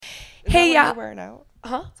Hey, y'all. You're wearing out?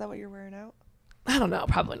 Huh? Is that what you're wearing out? I don't know.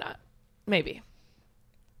 Probably not. Maybe.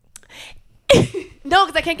 No,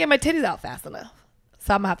 because I can't get my titties out fast enough.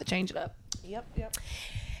 So I'm going to have to change it up. Yep.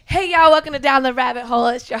 Hey, y'all. Welcome to Down the Rabbit Hole.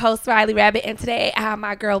 It's your host, Riley Rabbit. And today I have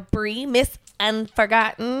my girl, Bree, Miss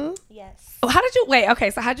Unforgotten. Yes. Oh,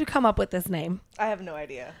 so how'd you come up with this name? I have no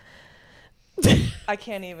idea. I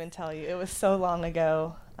can't even tell you. It was so long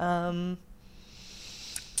ago.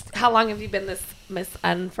 How long have you been this Miss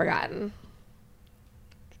Unforgotten?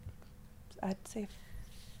 I'd say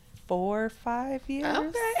 4 or 5 years.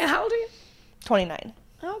 Okay. And how old are you? 29.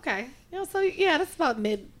 Okay. So yeah, that's about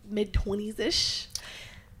mid 20s-ish.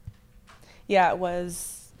 Yeah, it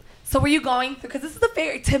was. So were you going through, because this is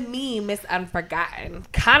to me, Miss Unforgotten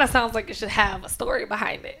kind of sounds like it should have a story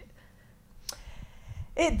behind it.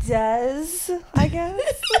 It does, I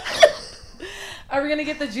guess. Are we going to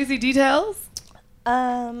get the juicy details?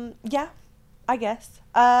 Yeah, I guess.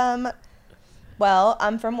 Well,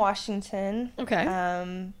 I'm from Washington. Okay.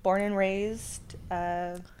 Born and raised.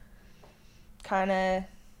 Kind of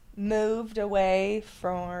moved away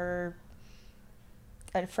for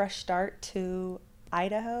a fresh start to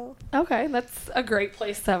Idaho. Okay, that's a great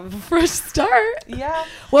place to have a fresh start. Yeah.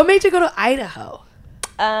 What made you go to Idaho?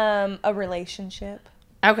 A relationship.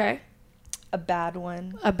 Okay. A bad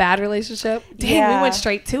one. A bad relationship? Dang, Yeah. we went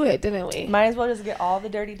straight to it, didn't we? Might as well just get all the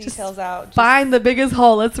dirty details out. Just Find the biggest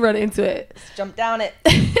hole. Let's run into it. jump down it.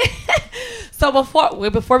 So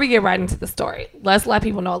before we get right into the story, let's let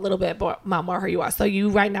people know a little bit more who you are. So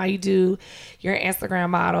right now you do your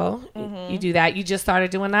Instagram model. Mm-hmm. You do that. You just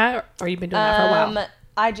started doing that, or you've been doing that for a while?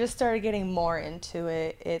 I just started getting more into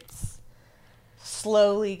it. It's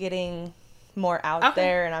slowly getting more out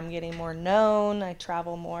there, and I'm getting more known. I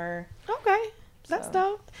travel more. Okay. That's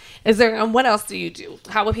dope. And what else do you do?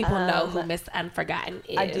 How will people know who Miss Unforgotten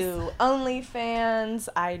is? I do OnlyFans.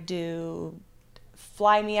 I do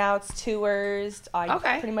fly me outs, tours. I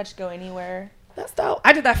pretty much go anywhere. That's dope.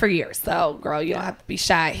 I did that for years. So, girl, you don't have to be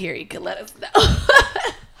shy here. You can let us know.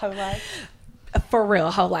 Whole life? For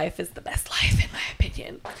real, whole life is the best life, in my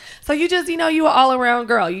opinion. So you just, you an all-around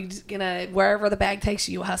girl. You just gonna, wherever the bag takes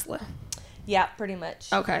you, a hustler. Yeah, pretty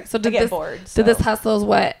much. Okay. So I get bored. Did this hustle is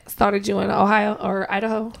what started you in Ohio or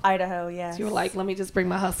Idaho? Idaho, yes. So you were like, let me just bring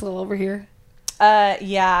my hustle over here?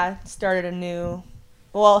 Yeah. Started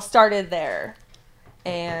there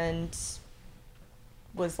and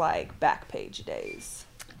was like Backpage days.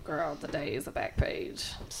 Girl, the days of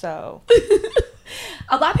Backpage. So.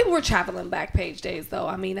 A lot of people were traveling Backpage days, though.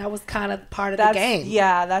 I mean, that was kind of part of the game.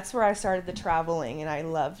 Yeah, that's where I started the traveling, and I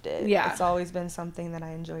loved it. Yeah. It's always been something that I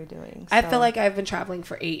enjoy doing. I feel like I've been traveling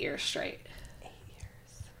for 8 years straight. 8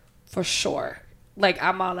 years. For sure. Like,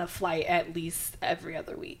 I'm on a flight at least every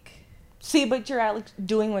other week. See, but you're at least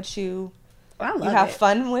doing what you have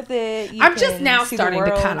fun with it. I'm just now starting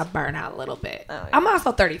to kind of burn out a little bit. Oh, yeah. I'm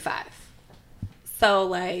also 35. So,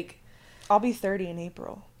 like... I'll be 30 in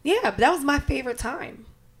April. Yeah, but that was my favorite time.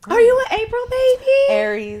 Are you an April baby?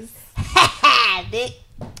 Aries.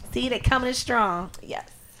 See, they coming in strong. Yes.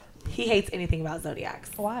 He hates anything about zodiacs.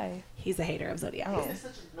 Why? He's a hater of zodiacs.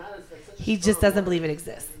 Oh. He just doesn't believe it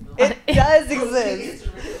exists. It does exist.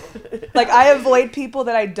 Like, I avoid people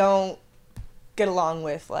that I don't get along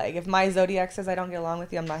with. Like, if my zodiac says I don't get along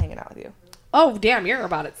with you, I'm not hanging out with you. Oh, damn, you're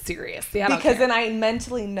about it serious. See, because then I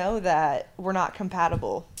mentally know that we're not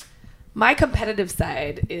compatible. My competitive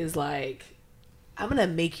side is like, I'm going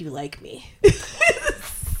to make you like me.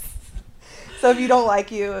 So if you don't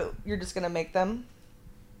like you, you're just going to make them?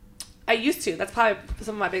 I used to. That's probably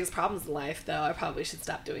some of my biggest problems in life, though. I probably should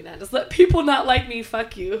stop doing that. Just let people not like me.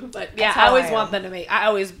 Fuck you. But yeah, I always want them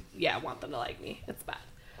want them to like me. It's bad.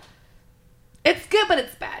 It's good, but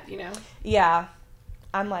it's bad, Yeah.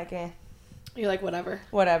 I'm like, eh. You're like, whatever.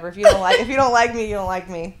 Whatever. If you don't like me, you don't like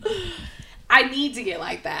me. I need to get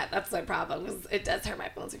like that. That's my problem, because it does hurt my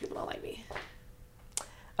feelings if people don't like me.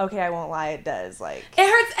 Okay, I won't lie. It does. Like, it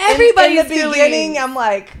hurts everybody's in the beginning, I'm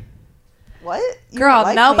like, what? You girl,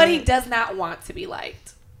 like nobody me? does not want to be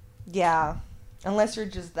liked. Yeah. Unless you're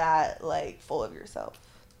just that, like, full of yourself.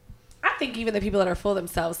 I think even the people that are full of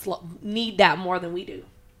themselves need that more than we do.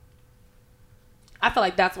 I feel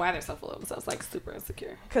like that's why they're so full of themselves, like super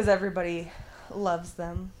insecure. Because everybody loves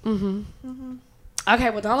them. Mm-hmm. Mm-hmm.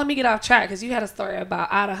 Okay, well, don't let me get off track, because you had a story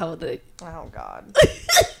about Idaho. Oh, God.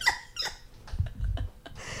 It's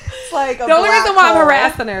like the only reason why I'm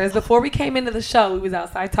harassing her is before we came into the show, we was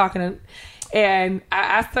outside talking, and I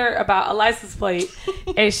asked her about a license plate,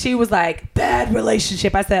 and she was like, bad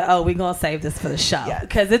relationship. I said, oh, we're going to save this for the show,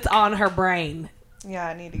 because it's on her brain. Yeah,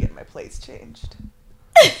 I need to get my plates changed.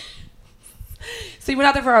 So you went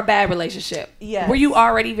out there for a bad relationship. Yes. Were you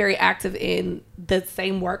already very active in the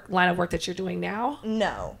same line of work that you're doing now?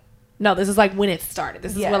 No. No, this is like when it started.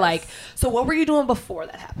 This is what like. So what were you doing before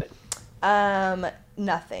that happened?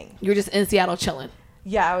 Nothing. You were just in Seattle chilling.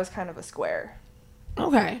 Yeah, I was kind of a square.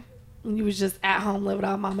 Okay. You was just at home living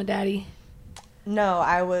with mom and daddy. No,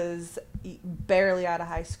 I was barely out of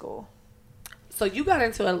high school. So you got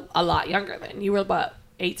into a lot younger then. You were about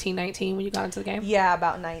 18, 19 when you got into the game? Yeah,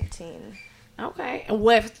 about 19. Okay. And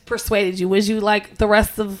what persuaded you? Was you like the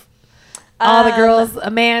rest of all the girls? A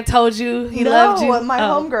man told you he loved you? No, my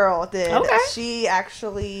homegirl did. Okay. She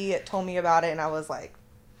actually told me about it, and I was like,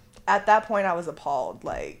 at that point, I was appalled.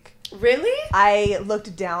 Like, really? I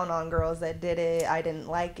looked down on girls that did it. I didn't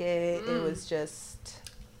like it. It was just...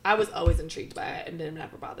 I was always intrigued by it, and it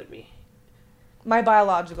never bothered me. My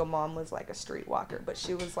biological mom was like a streetwalker, but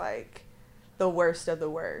she was like the worst of the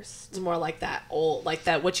worst. It's more like that old, like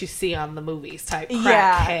that what you see on the movies type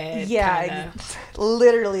crackhead. Yeah,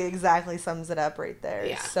 literally exactly sums it up right there.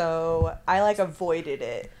 Yeah. So I like avoided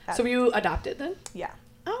it. So were you adopted then? Yeah.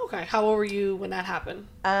 Oh, okay. How old were you when that happened?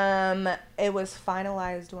 It was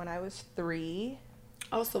finalized when I was 3.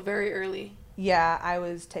 Oh, so very early. Yeah, I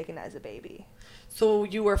was taken as a baby. So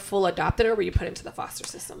you were full adopted, or were you put into the foster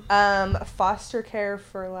system? Foster care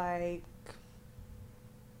for like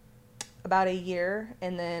about a year,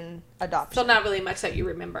 and then adoption. So not really much that you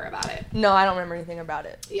remember about it. No, I don't remember anything about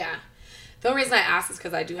it. Yeah. The only reason I ask is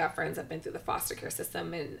because I do have friends that have been through the foster care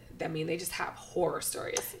system, and I mean, they just have horror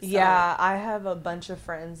stories. So. Yeah, I have a bunch of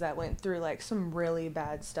friends that went through like some really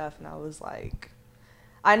bad stuff, and I was like,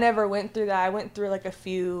 I never went through that. I went through like a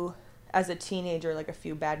few, as a teenager, like a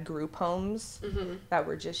few bad group homes that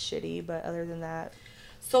were just shitty, but other than that.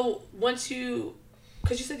 So once you,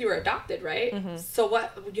 because you said you were adopted, right? So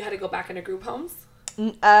what, you had to go back into group homes?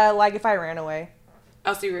 Like if I ran away.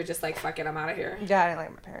 Oh, so you were just like, fuck it, I'm out of here. Yeah, I didn't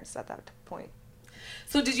like my parents at that point.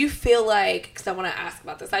 So did you feel like, because I want to ask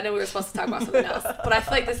about this. I know we were supposed to talk about something else, but I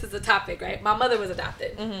feel like this is a topic, right? My mother was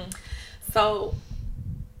adopted. So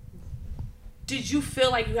did you feel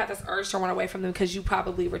like you had this urge to run away from them because you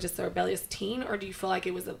probably were just a rebellious teen, or do you feel like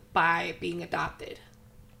it was by being adopted?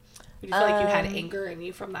 Do you feel like you had anger in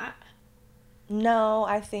you from that? No,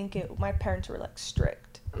 I think my parents were like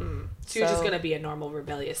strict. So you're just going to be a normal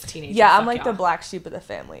rebellious teenager. Yeah, I'm like the black sheep of the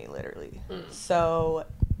family, literally. So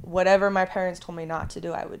whatever my parents told me not to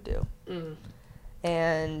do, I would do.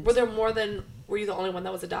 And were you the only one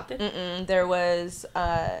that was adopted? There was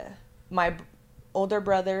my older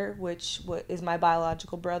brother, which is my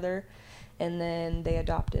biological brother, and then they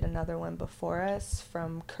adopted another one before us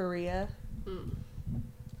from Korea.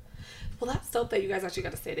 Well, that's dope that you guys actually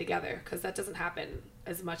got to stay together, because that doesn't happen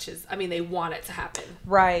as much as, I mean, they want it to happen.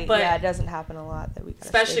 Right, but yeah, it doesn't happen a lot that we got to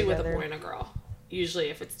stay together. Especially with a boy and a girl. Usually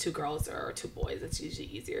if it's 2 girls or 2 boys, it's usually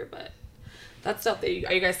easier, but that's dope. Are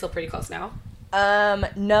you guys still pretty close now?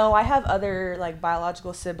 No, I have other like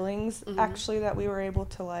biological siblings actually that we were able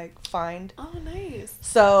to like find. Oh, nice.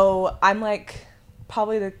 So I'm like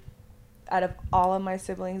probably out of all of my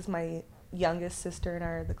siblings, my youngest sister and I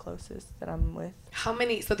are the closest that I'm with. How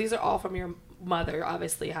many? So these are all from your mother,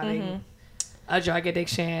 obviously having a drug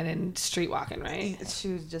addiction and street walking, right?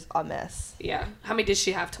 She was just a mess. Yeah. How many did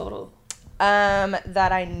she have total?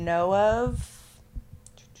 That I know of.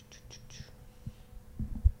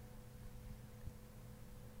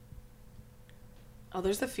 Oh,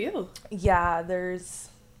 there's a few. Yeah, there's,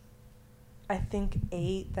 I think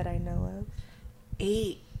 8 that I know of.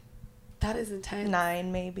 8. That is intense. 9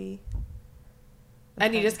 maybe.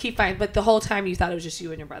 And you just keep finding, but the whole time you thought it was just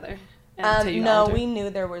you and your brother? No, we knew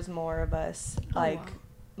there was more of us. Like, wow.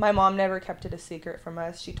 My mom never kept it a secret from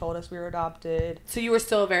us. She told us we were adopted. So you were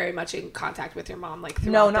still very much in contact with your mom, like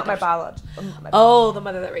throughout? No, not my biological. Oh, the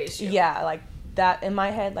mother that raised you. Yeah, like that in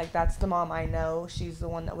my head, like that's the mom I know. She's the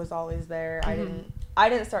one that was always there. I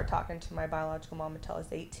didn't start talking to my biological mom until I was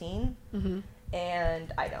 18,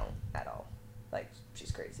 and I don't at all. Like,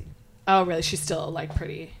 she's crazy. Oh, really? She's still like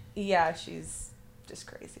pretty. Yeah, she's just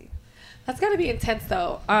crazy. That's gotta be intense,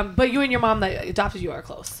 though. But you and your mom that adopted you are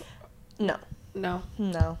close. No.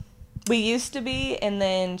 We used to be, and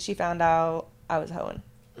then she found out I was hoeing.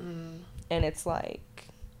 And it's like...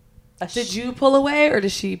 Did you pull away, or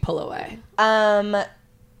did she pull away?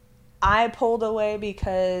 I pulled away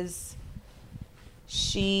because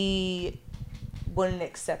she wouldn't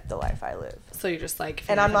accept the life I live. So you're just like...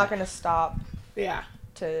 And I'm not going to stop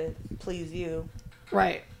to please you.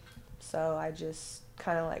 Right. So I just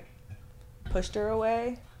kind of like pushed her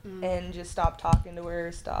away and just stopped talking to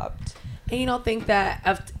her, stopped... And you don't think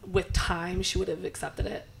that with time she would have accepted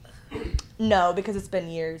it? No, because it's been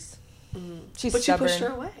years. She's stubborn. You pushed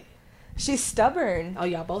her away. She's stubborn. Oh,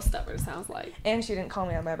 y'all both stubborn, sounds like. And she didn't call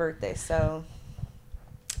me on my birthday, so.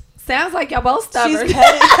 Sounds like y'all both stubborn. She's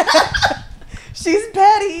petty. She's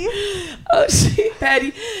petty. Oh, she's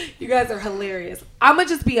petty. You guys are hilarious. I'm going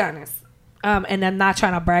to just be honest. And I'm not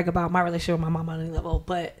trying to brag about my relationship with my mom on any level,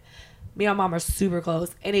 but me and my mom are super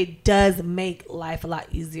close, and it does make life a lot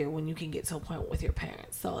easier when you can get to a point with your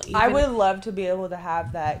parents. So I would love to be able to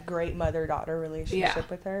have that great mother-daughter relationship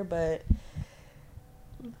with her, but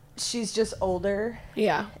she's just older.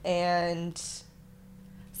 Yeah. And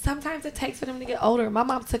sometimes it takes for them to get older. My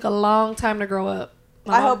mom took a long time to grow up.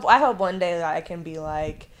 I hope one day that I can be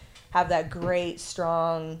like, have that great,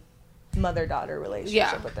 strong mother-daughter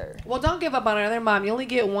relationship with her. Well, don't give up on her. Their mom. You only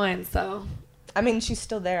get one, so. I mean, she's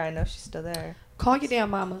still there. I know she's still there. Call your damn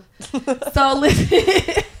mama. So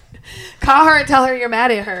listen, call her and tell her you're mad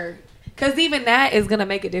at her, because even that is gonna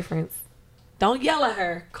make a difference. Don't yell at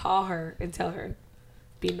her. Call her and tell her.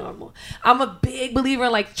 Be normal. I'm a big believer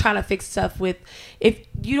in like trying to fix stuff with, if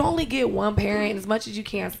you only get one parent, as much as you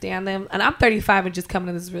can't stand them. And I'm 35 and just coming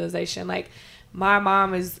to this realization, like, my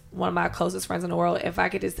mom is one of my closest friends in the world. If I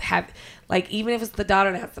could just have, like, even if it's the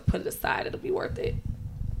daughter that has to put it aside, it'll be worth it.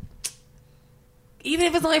 Even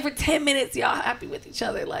if it's only for 10 minutes, y'all happy with each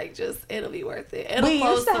other, like, just, it'll be worth it.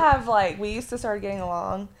 We used to start getting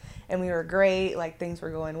along, and we were great, like, things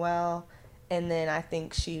were going well, and then I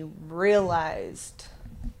think she realized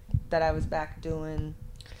that I was back doing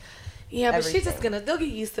everything. She's just they'll get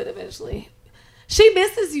used to it eventually. She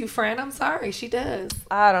misses you, friend. I'm sorry, she does.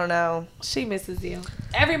 I don't know. She misses you.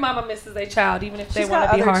 Every mama misses a child, even if they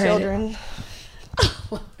want to be hard-headed.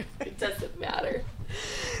 It doesn't matter.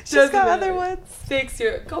 She's got other ones.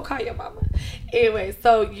 Go call your mama. Anyway,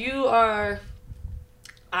 so you are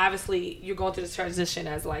obviously you're going through this transition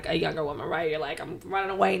as like a younger woman, right? You're like, I'm running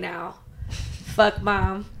away now. Fuck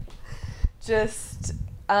mom. Just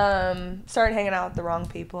started hanging out with the wrong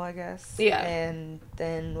people, I guess. Yeah. And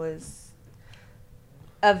then was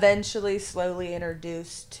eventually slowly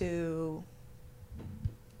introduced to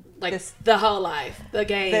like the whole life, the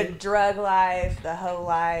game, the drug life, the whole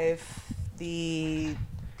life.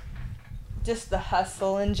 Just the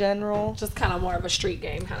hustle in general. Just kind of more of a street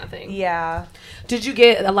game kind of thing. Yeah. Did you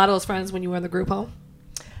get a lot of those friends when you were in the group home?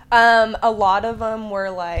 A lot of them were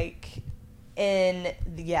like in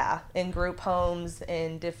group homes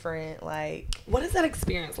and different like. What is that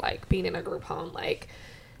experience like being in a group home? Like,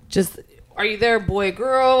 just are you there boy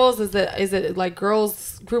girls? Is it like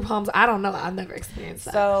girls group homes? I don't know. I've never experienced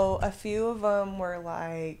that. So a few of them were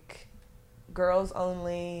like girls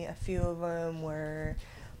only. A few of them were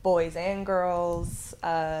boys and girls.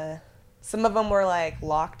 Some of them were like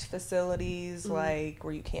locked facilities, like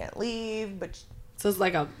where you can't leave. But so it's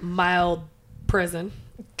like a mild prison.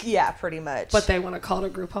 Yeah, pretty much. But they want to call it a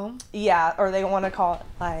group home. Yeah, or they want to call it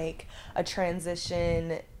like a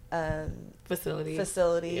transition facility.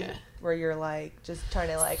 Yeah. Where you're like just trying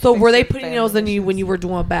to like. So were they putting those in you when you were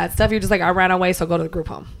doing bad stuff? You're just like, I ran away, so go to the group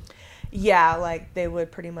home. Yeah, like they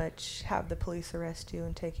would pretty much have the police arrest you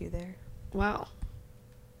and take you there. Wow.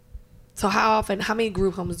 So how many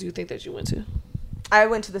group homes do you think that you went to? I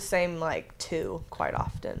went to the same like 2 quite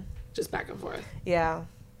often. Just back and forth. Yeah.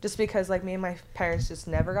 Just because like me and my parents just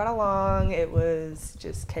never got along. It was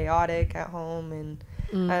just chaotic at home and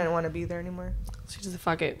I didn't want to be there anymore. So you just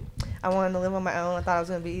fuck it. I wanted to live on my own. I thought it was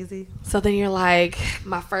going to be easy. So then you're like,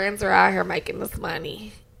 my friends are out here making this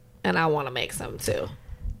money and I want to make some too.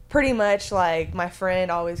 Pretty much, like, my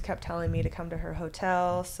friend always kept telling me to come to her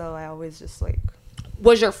hotel, so I always just, like...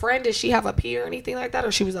 Was your friend, did she have a P or anything like that,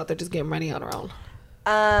 or she was out there just getting money on her own?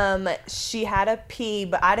 She had a P,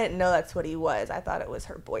 but I didn't know that's what he was. I thought it was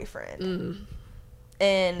her boyfriend.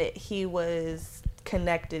 And he was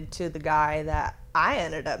connected to the guy that I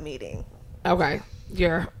ended up meeting. Okay.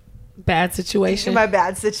 Your bad situation. My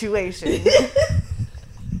bad situation.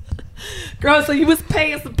 Girl, so you was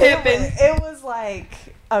paying some pimping. It was like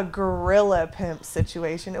a gorilla pimp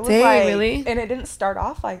situation. It was Dang, like, really? And it didn't start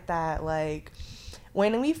off like that. Like,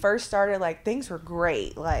 when we first started, like, things were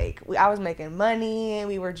great. Like, I was making money, and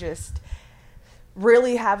we were just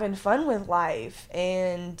really having fun with life.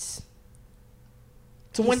 And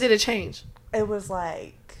so when did it change? It was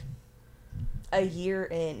like a year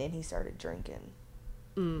in, and he started drinking.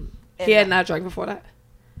 He had not drank before that?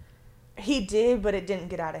 He did, but it didn't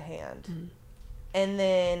get out of hand. And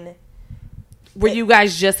then... Were you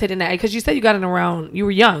guys just hitting that? Because you said you got in around... You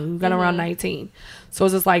were young. You got around 19. So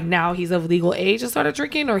is this like now he's of legal age and started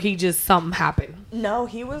drinking? Or he just... Something happened? No,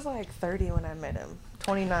 he was like 30 when I met him.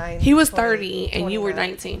 29. He was 30 and 29. You were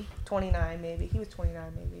 19. 29 maybe. He was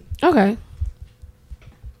 29 maybe. Okay.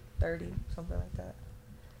 30, something like that.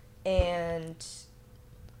 And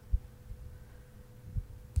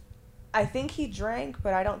I think he drank,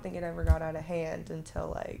 but I don't think it ever got out of hand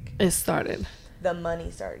until, like... It started. The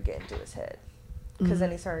money started getting to his head. Because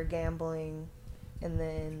then he started gambling, and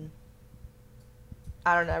then...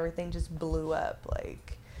 I don't know, everything just blew up.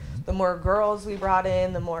 Like, the more girls we brought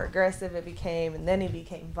in, the more aggressive it became, and then he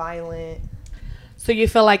became violent. So you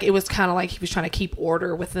feel like it was kind of like he was trying to keep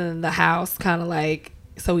order within the house, kind of like...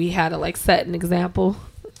 So he had to, like, set an example?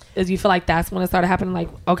 Is you feel like that's when it started happening? Like,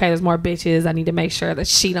 okay, there's more bitches. I need to make sure that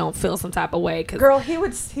she don't feel some type of way. Girl, he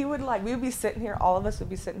would like, we would be sitting here, all of us would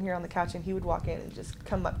be sitting here on the couch, and he would walk in and just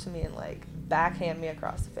come up to me and, like, backhand me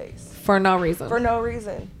across the face. For no reason. For no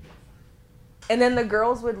reason. And then the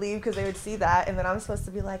girls would leave because they would see that, and then I'm supposed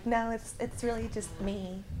to be like, no, it's really just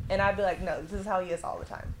me. And I'd be like, no, this is how he is all the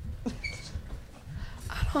time.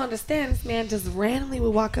 I don't understand. This man just randomly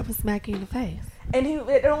would walk up and smack you in the face. And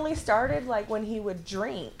it only started, like, when he would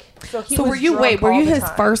drink. So were you his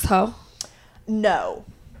first hoe? No.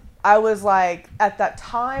 I was, like, at that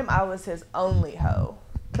time, I was his only hoe.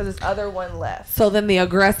 Because his other one left. So then the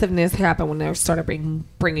aggressiveness happened when they started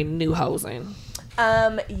bringing new hoes in?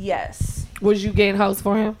 Yes. Was you getting hoes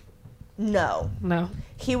for him? No.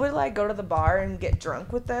 He would, like, go to the bar and get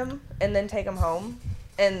drunk with them and then take them home.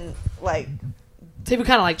 And, like... So you would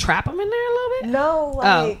kind of, like, trap them in there a little bit? No,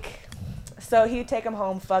 like... Oh. So he'd take him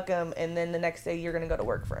home, fuck him, and then the next day you're going to go to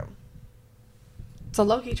work for him. So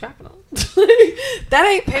low-key trapping him. That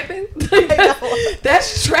ain't pimping.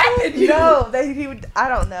 That's trapping you. No, he would, I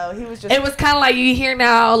don't know. He was just... It was kind of like you hear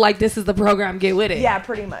now, like, this is the program, get with it. Yeah,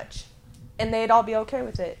 pretty much. And they'd all be okay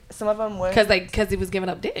with it. Some of them would. Because he was giving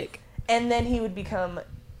up dick. And then he would become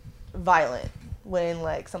violent when,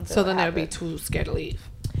 like, something So then they would be too scared to leave.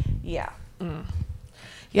 Yeah.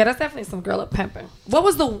 Yeah, that's definitely some girl up pimping. What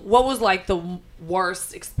was like the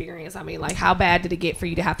worst experience? I mean, like, how bad did it get for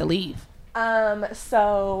you to have to leave?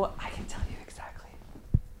 So I can tell you exactly.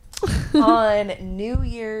 On New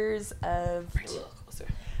Year's of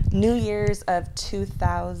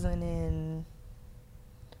 2013,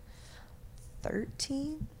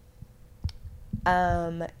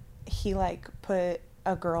 he, like, put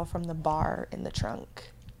a girl from the bar in the trunk.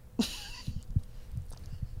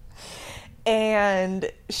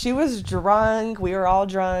 And she was drunk. We were all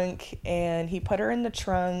drunk. And he put her in the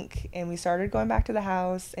trunk. And we started going back to the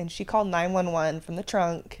house. And she called 911 from the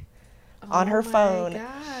trunk on her phone.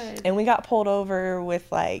 God. And we got pulled over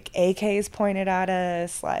with, like, AKs pointed at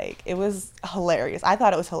us. Like, it was hilarious. I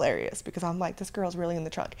thought it was hilarious because I'm like, this girl's really in the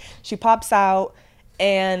trunk. She pops out.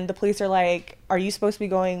 And the police are like, are you supposed to be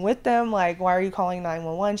going with them? Like, why are you calling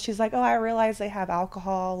 911? She's like, oh, I realize they have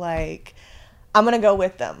alcohol. Like, I'm going to go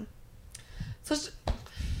with them. So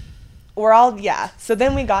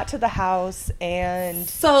then we got to the house, and...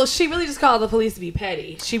 So she really just called the police to be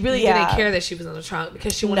petty. She really didn't care that she was in the trunk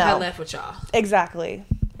because she wouldn't have left with y'all. Exactly.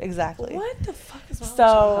 What the fuck is wrong with your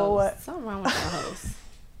host? Something wrong with your host.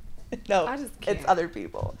 No, I just can't. It's other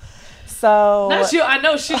people. So... Not you. I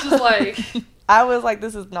know. She's just like... I was like,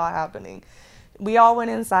 this is not happening. We all went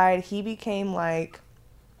inside. He became, like,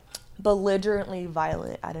 belligerently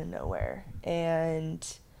violent out of nowhere. And...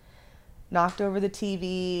 knocked over the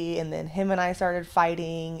TV, and then him and I started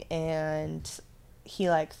fighting, and he,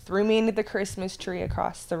 like, threw me into the Christmas tree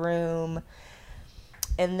across the room,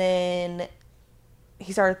 and then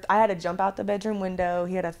I had to jump out the bedroom window.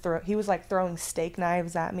 He was, like, throwing steak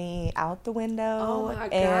knives at me out the window. Oh my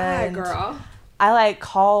God, girl. I, like,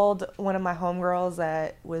 called one of my homegirls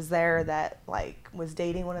that was there that, like, was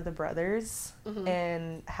dating one of the brothers,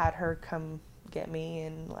 and had her come get me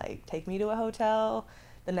and, like, take me to a hotel.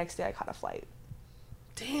 The next day I caught a flight.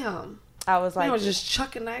 Damn. I was like... He was just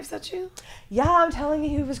chucking knives at you? Yeah, I'm telling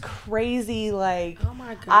you, he was crazy. Like... Oh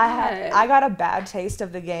my God. I got a bad taste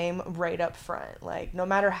of the game right up front. Like, no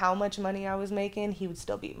matter how much money I was making, he would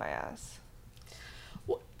still beat my ass.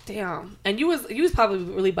 Well, damn. And you was probably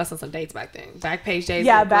really busting some dates back then. Backpage dates?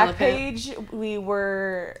 Yeah, Backpage,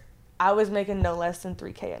 I was making no less than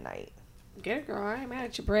 $3,000 a night. Get it, girl. I ain't mad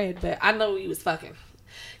at your bread, but I know you was fucking.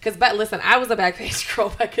 But listen, I was a Backpage girl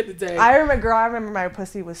back in the day. I remember my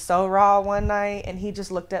pussy was so raw one night, and he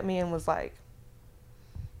just looked at me and was like...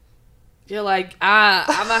 You're like, I'm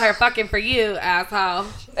out here fucking for you, asshole.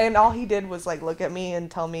 And all he did was, like, look at me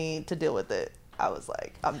and tell me to deal with it. I was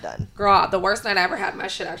like, I'm done. Girl, the worst night I ever had, my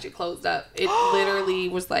shit actually closed up. It literally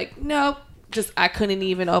was like, nope. Just, I couldn't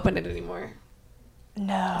even open it anymore.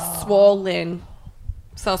 No. Swollen.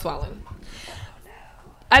 So swollen.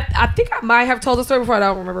 I think I might have told the story before. I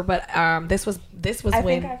don't remember, but this was when I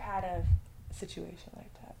think I've had a situation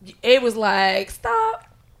like that. It was like stop,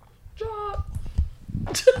 drop.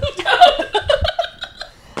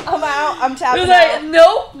 I'm out. I'm tapping It was out. like,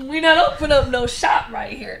 nope, we not open up no shop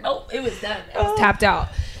right here. Nope, it was done. It was tapped out.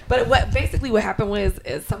 But what happened was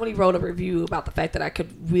is somebody wrote a review about the fact that I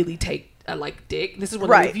could really take a dick. This is when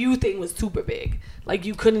the review thing was super big. Like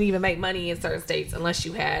you couldn't even make money in certain states unless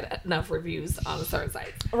you had enough reviews on a certain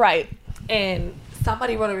site. Right. And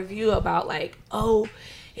somebody wrote a review about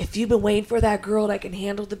if you've been waiting for that girl that can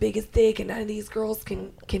handle the biggest dick and none of these girls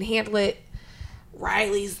can handle it,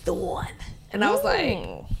 Riley's the one. And I was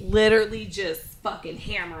like, literally just fucking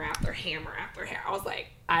hammer after hammer after hammer. I was like,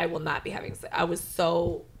 I will not be having sex. I was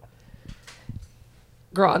so...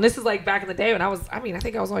 Girl, and this is back in the day when I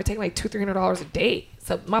think I was only taking $200-$300 a date.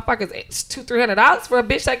 So motherfuckers, it's $200-$300 for a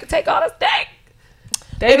bitch that could take all this dick.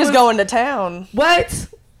 They was going to town. What?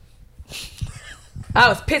 I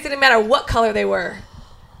was pissed. It didn't matter what color they were.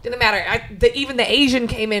 Didn't matter. Even the Asian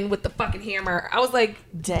came in with the fucking hammer. I was like,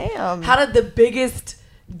 damn. How did the biggest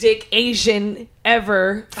dick Asian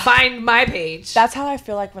ever find my page? That's how I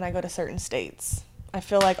feel like when I go to certain states. I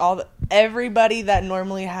feel like everybody that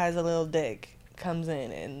normally has a little dick comes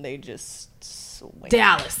in and they just swing.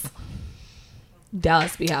 Dallas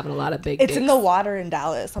be having a lot of big It's dicks. in the water in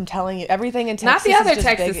Dallas. I'm telling you, everything in Texas. Not the other is just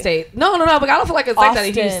Texas big. state. No, but I don't feel like it's like that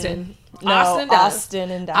in Houston. No, Austin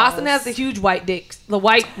and Dallas. Austin has the huge white dicks. The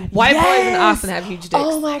white boys in Austin have huge dicks.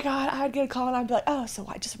 Oh my god, I'd get a call and I'd be like, oh,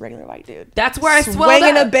 so just a regular white dude. That's where I swelled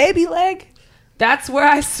swinging up. A baby leg. That's where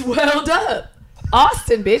I swelled up.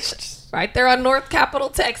 Austin, bitch. Right there on North Capitol,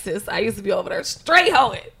 Texas. I used to be over there straight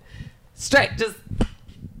hoeing. Straight, just...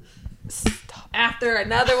 Stop. After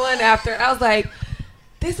another one, I was like,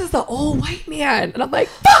 this is the old white man. And I'm like,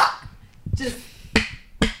 fuck! Just...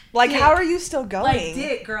 Like, how are you still going?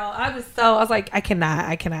 Dick, girl. I was like, I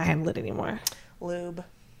cannot handle it anymore. Lube.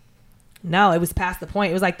 No, it was past the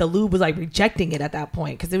point. It was like the lube was rejecting it at that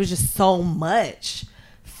point because it was just so much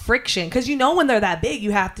friction. Because when they're that big,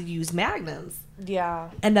 you have to use magnums. Yeah.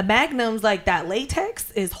 And the magnums, that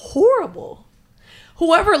latex is horrible.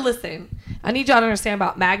 Whoever listen, I need y'all to understand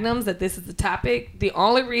about magnums that this is the topic. The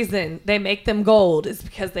only reason they make them gold is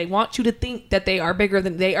because they want you to think that they are bigger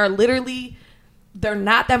than they are. Literally, they're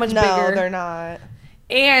not that much bigger. No, they're not.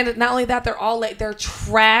 And not only that, they're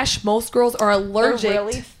trash. Most girls are allergic. They're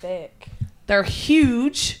really thick. They're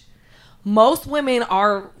huge. Most women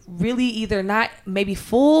are really either not maybe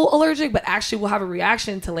full allergic, but actually will have a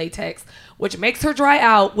reaction to latex, which makes her dry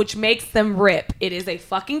out, which makes them rip. It is a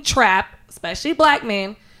fucking trap, especially black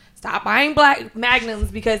men. Stop buying black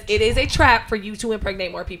magnums because it is a trap for you to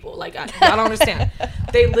impregnate more people. I don't understand.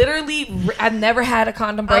 They literally, I've never had a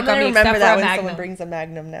condom break on me except for a magnum. When someone brings a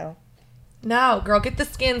magnum now. No, girl, get the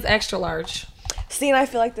skins extra large. See, and I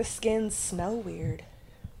feel like the skins smell weird.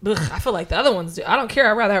 Ugh, I feel like the other ones do. I don't care.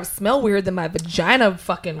 I'd rather have smell weird than my vagina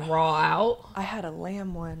fucking raw out. I had a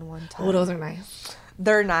lamb one time. Oh, those are nice.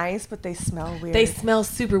 They're nice, but they smell weird. They smell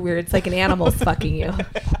super weird. It's like an animal's fucking you.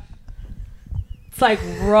 It's like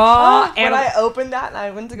raw when I opened that and I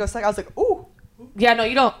went to go suck, I was like, ooh. Yeah, no,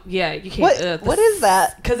 you don't. Yeah, you can't. What is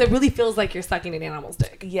that? Because it really feels like you're sucking an animal's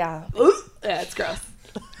dick. Yeah. Yeah, it's gross.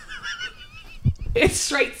 It's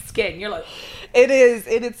straight skin. You're like... It is.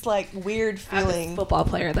 It's like weird feeling. I have a football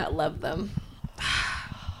player that loved them.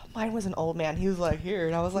 Mine was an old man. He was like, here.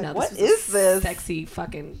 And I was like, no, what is this? Sexy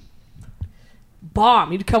fucking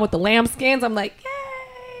bomb. You'd come with the lamb skins. I'm like,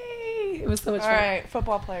 yay. It was so much fun. All right,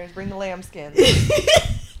 football players, bring the lamb skins.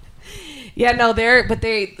 Yeah, no, they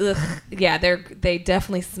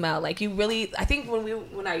definitely smell. Like you really, I think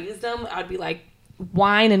when I used them, I'd be like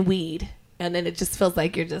wine and weed. And then it just feels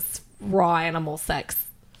like you're just raw animal sex.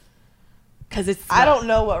 Cause it's. I don't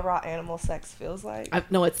know what raw animal sex feels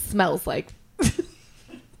like. No, it smells like.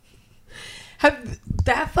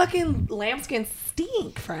 That fucking lambskin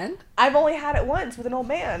stink, friend. I've only had it once with an old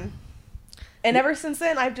man, and ever since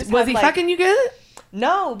then I've just. Was he fucking you good?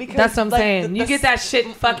 No, because that's what I'm saying. You get that shit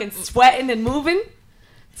fucking sweating and moving.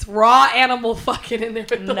 It's raw animal fucking in there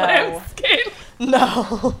with the lambskin.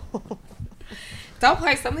 No. Don't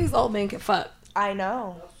play. Some of these old men can fuck. I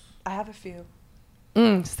know. I have a few.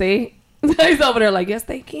 See? He's over there like, yes,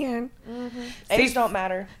 they can. Mm-hmm. Age don't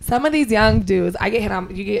matter. Some of these young dudes, I get hit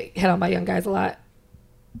on. You get hit on by young guys a lot.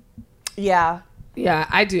 Yeah. Yeah,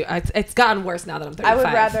 I do. It's gotten worse now that I'm 35. I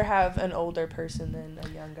would rather have an older person than a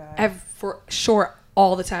young guy. For sure,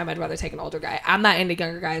 all the time, I'd rather take an older guy. I'm not into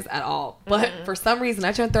younger guys at all. But for some reason,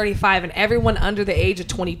 I turned 35, and everyone under the age of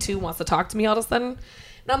 22 wants to talk to me all of a sudden.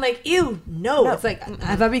 And I'm like, ew, no. It's like,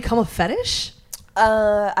 have I become a fetish?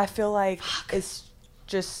 I feel like it's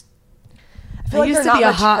just... I used to be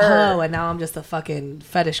a hot hoe, and now I'm just a fucking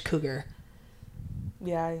fetish cougar.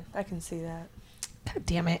 Yeah, I can see that. God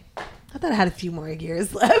damn it. I thought I had a few more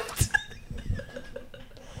years left.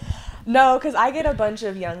 No, because I get a bunch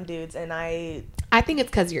of young dudes, and I think it's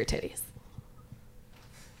because of your titties.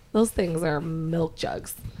 Those things are milk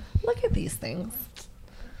jugs. Look at these things.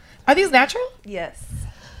 Are these natural? Yes.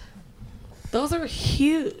 Those are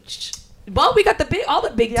huge. Well, we got all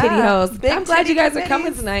the big titty hoes. I'm glad you guys are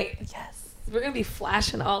coming tonight. Yes. We're going to be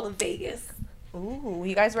flashing all in Vegas. Ooh,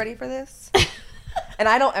 you guys ready for this? And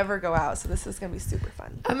I don't ever go out, so this is going to be super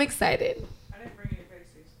fun. I'm excited. I didn't bring any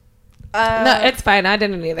pasties. No, it's fine. I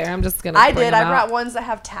didn't either. I'm just going to I did. I brought ones that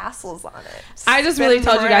have tassels on it. I just really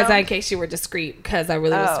told you guys that in case you were discreet because I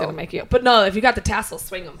really was going to make you. But no, if you got the tassels,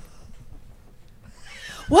 swing them.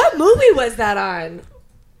 What movie was that on?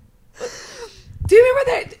 Do you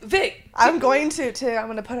remember that, Vic? I'm going to I'm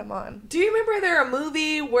going to put them on. Do you remember there a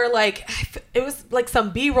movie where like it was like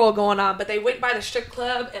some B-roll going on, but they went by the strip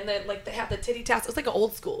club and then like they have the titty tassels. It's like an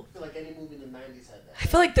old school. I feel like any movie in the 90s had that. I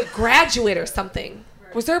feel like The Graduate or something.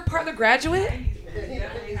 Was there a part of The Graduate?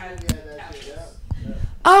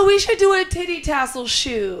 Oh, we should do a titty tassel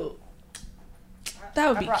shoot. That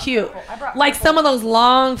would be cute. Like some of those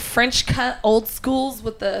long French cut old schools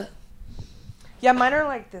with the... Yeah, mine are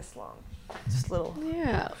like this long. Just little.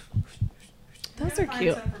 Yeah. Those are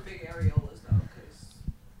cute. Some for big areolas though,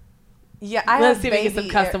 yeah, I Let's have see if we get some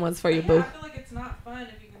custom ones for you, boo. I feel like it's not fun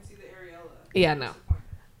if you can see the areola. Yeah, no.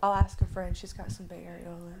 I'll ask a friend. She's got some big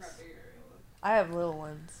areolas. I have little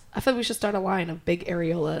ones. I feel we should start a line of big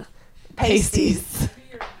areola Pasties.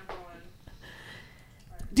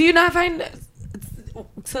 Do you not find...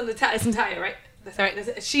 So it's Natalia, right? That's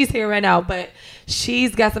right. She's here right now, but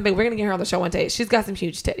she's got some big... We're going to get her on the show one day. She's got some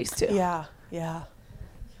huge titties, too. Yeah, yeah.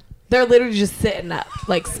 They're literally just sitting up,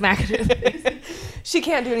 like smacking her face. She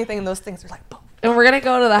can't do anything, and those things are like, boom. And we're going to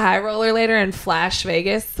go to the High Roller later and flash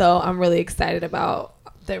Vegas, so I'm really excited about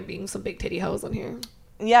there being some big titty hoes on here.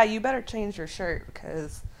 Yeah, you better change your shirt,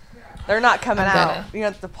 because they're not coming out. You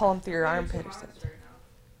have to pull them through your armpit or something.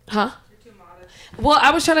 Huh? Well,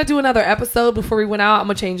 I was trying to do another episode before we went out. I'm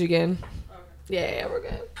going to change again. Okay. Yeah, we're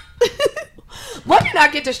good. Let me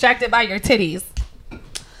not get distracted by your titties.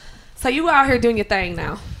 So you out here doing your thing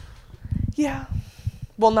now. Yeah.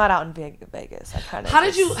 Well, not out in Vegas. I kind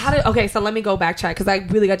of. Okay, so let me go backtrack because I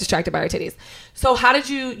really got distracted by your titties. So how did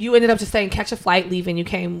you ended up just saying catch a flight, leave, and you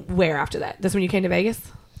came where after that? This when you came to Vegas?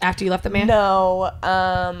 After you left the man? No.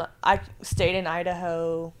 I stayed in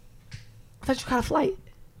Idaho. I thought you caught a flight.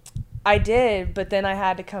 I did, but then I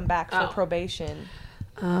had to come back for probation.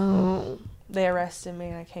 Oh. They arrested me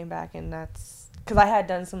and I came back, and that's because I had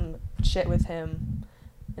done some shit with him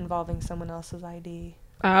involving someone else's ID.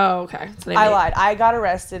 Oh, okay. So I lied. I got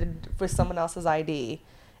arrested with someone else's ID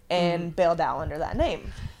and bailed out under that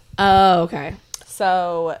name. Oh, okay.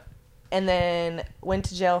 So, and then went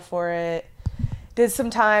to jail for it. Did some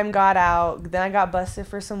time, got out. Then I got busted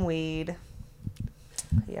for some weed.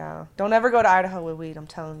 Yeah. Don't ever go to Idaho with weed, I'm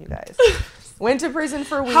telling you guys. Went to prison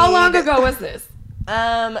for weed. How long ago was this?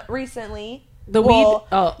 Recently. The weed?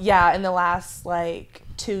 Oh. Yeah, in the last,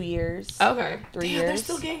 2 years. Okay. 3 years. They're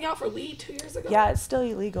still getting out for weed 2 years ago? Yeah, it's still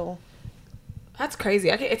illegal. That's crazy.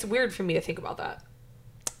 It's weird for me to think about that.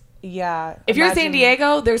 Yeah. If you're in San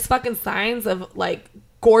Diego, there's fucking signs of,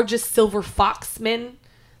 gorgeous silver fox men.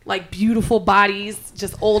 Beautiful bodies,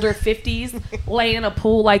 just older 50s, laying in a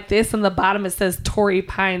pool like this. And the bottom it says Torrey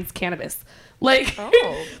Pines Cannabis.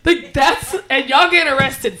 That's... And y'all getting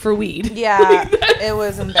arrested for weed. Yeah, it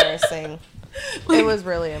was embarrassing. It was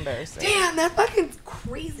really embarrassing. Damn, that fucking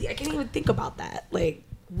crazy. I can't even think about that. We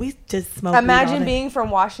just smoke Imagine weed being from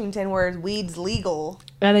Washington where weed's legal.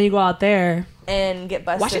 And then you go out there. And get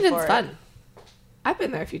busted Washington's for fun. it. I've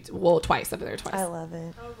been there twice. I've been there twice. I love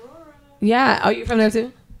it. Yeah. Oh, you from there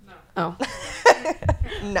too? No. Oh.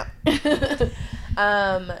 No.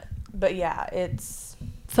 But yeah, it's...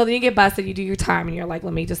 So then you get busted, you do your time, and you're like,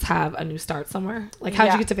 let me just have a new start somewhere.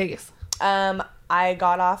 How'd you get to Vegas? I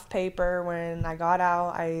got off paper when I got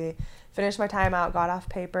out. I finished my time out, got off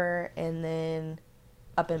paper, and then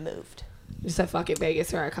up and moved. You said, fuck it,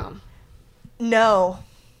 Vegas, here I come. No.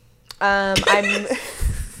 I'm...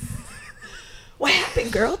 What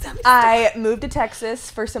happened, girl? Tell me. I moved to Texas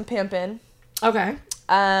for some pimping. Okay.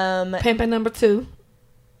 Pimping number 2.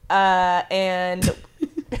 And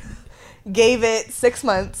gave it 6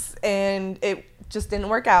 months, and it just didn't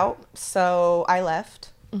work out. So I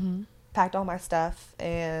left, packed all my stuff,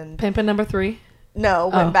 and... Pimping number 3? No,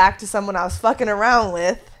 went back to someone I was fucking around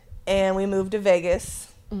with, and we moved to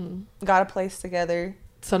Vegas. Got a place together.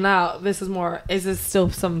 So now this is more... Is this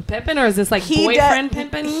still some pimping, or is this boyfriend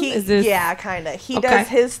pimping? Yeah, kind of. He does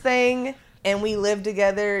his thing, and we live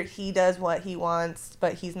together. He does what he wants,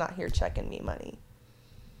 but he's not here checking me money.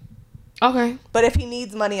 Okay. But if he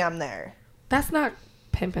needs money, I'm there. That's not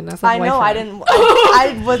pimping. That's I know. I didn't.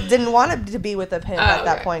 Didn't want him to be with a pimp at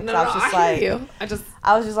that point. No, I was just like, hear you.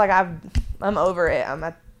 I was just like, I'm over it. I'm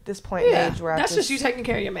at this point in age where that's just you taking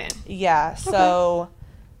care of your man. Yeah. So,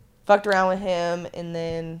 fucked around with him and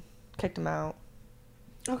then kicked him out.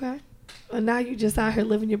 Okay. And now you just out here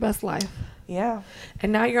living your best life. Yeah.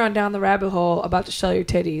 And now you're on down the rabbit hole about to show your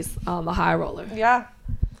titties on the high roller. Yeah.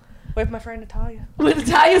 With my friend Natalia. With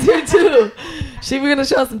Natalia's here too. She was gonna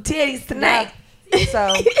show some titties tonight. Yeah.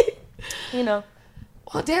 So, you know.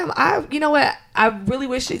 Well, damn. You know what? I really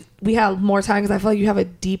wish we had more time because I feel like you have a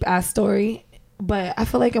deep ass story. But I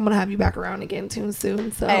feel like I'm gonna have you back around again soon.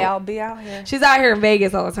 So hey, I'll be out here. She's out here in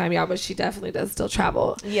Vegas all the time, y'all. But she definitely does still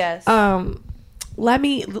travel. Yes. Let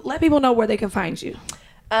people know where they can find you.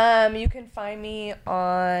 You can find me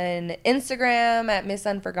on Instagram at Miss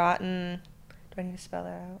Unforgotten. Do I need to spell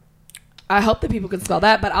that out? I hope that people can spell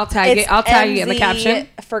that, but I'll tag it. I'll tag you in the caption.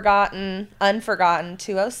 Unforgotten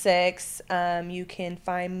 206. You can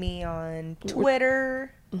find me on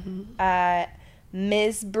Twitter at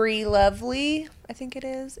Ms. Bree Lovely. I think it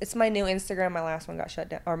is. It's my new Instagram. My last one got shut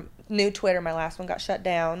down. Or new Twitter. My last one got shut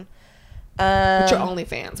down. What's your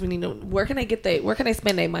OnlyFans? We need to. Where can they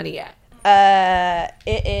spend their money at?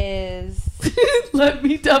 It is. Let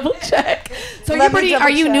me double check. So are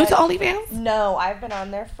you new to OnlyFans? No, I've been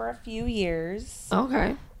on there for a few years.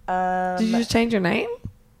 Okay. Did you just change your name?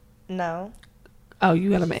 No. Oh, you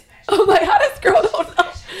gotta make. I'm like, how does girl don't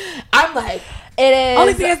know? I'm like, it is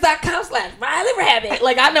OnlyFans.com/Riley Rabbit.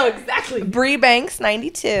 Like, I know exactly. Bree Banks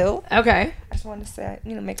 92. Okay. I just wanted to say,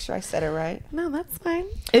 make sure I said it right. No, that's fine.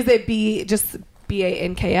 Is it just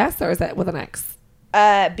BANKS or is that with an X?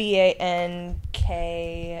 BANK.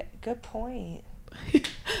 Good point.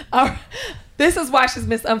 All right. This is why she's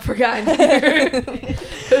Miss Unforgotten here.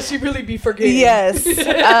 Because she really be forgetting. Yes.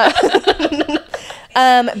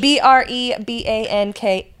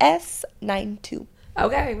 BREBANKS 92.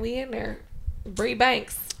 Okay, we in there. Bree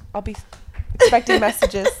Banks. I'll be expecting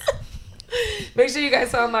messages. Make sure you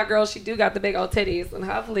guys follow my girl. She do got the big old titties. And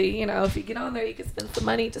hopefully, if you get on there, you can spend some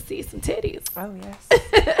money to see some titties. Oh, yes.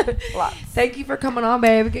 Lots. Thank you for coming on,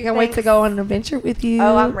 babe. Can't wait to go on an adventure with you.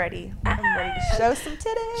 Oh, I'm ready. I'm ready to show some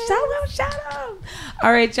titties. Shout them.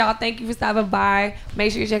 All right, y'all. Thank you for stopping by.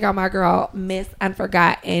 Make sure you check out my girl, Miss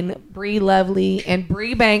Unforgotten, Bree Lovely, and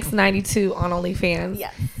Bree Banks 92 on OnlyFans.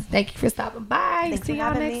 Yes. Thank you for stopping by. Thanks See for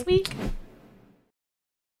y'all having next me. week.